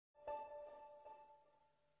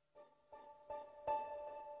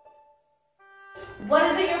What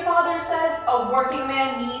is it your father says? A working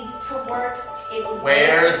man needs to work. It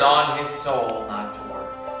wears on his soul not to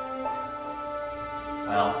work.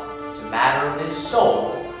 Well, if it's a matter of his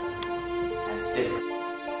soul, that's different.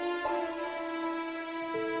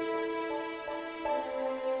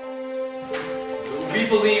 We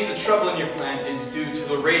believe the trouble in your plant is due to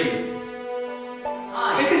the radium.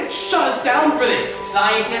 They could shut us down for this!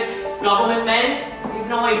 Scientists, government men, you have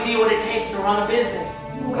no idea what it takes to run a business.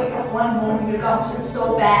 You wake up one morning, your gums hurt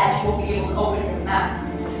so bad you won't be able to open your mouth.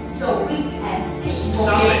 So weak and sick you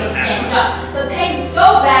won't be able to stand up. The pain's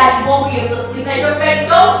so bad you won't be able to sleep, and your face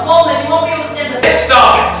so swollen you won't be able to stand up.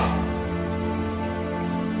 Stop it!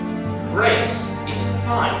 Grace, it's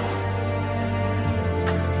fine.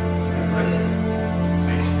 Listen, this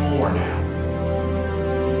makes 4 now.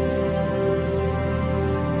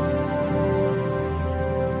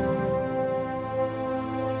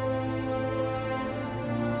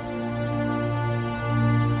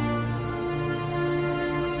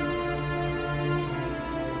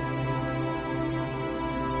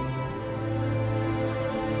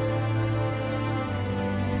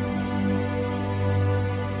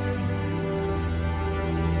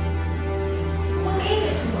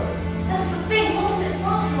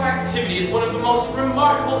 Activity is one of the most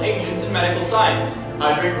remarkable agents in medical science.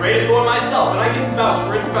 I drink Radium myself, and I can vouch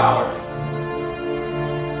for its power.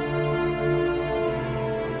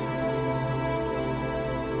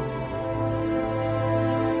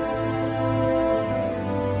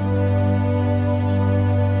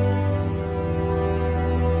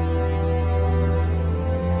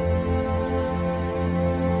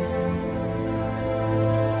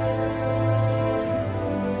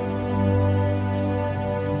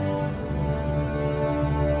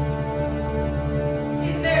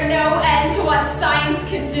 Is there no end to what science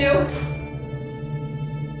can do?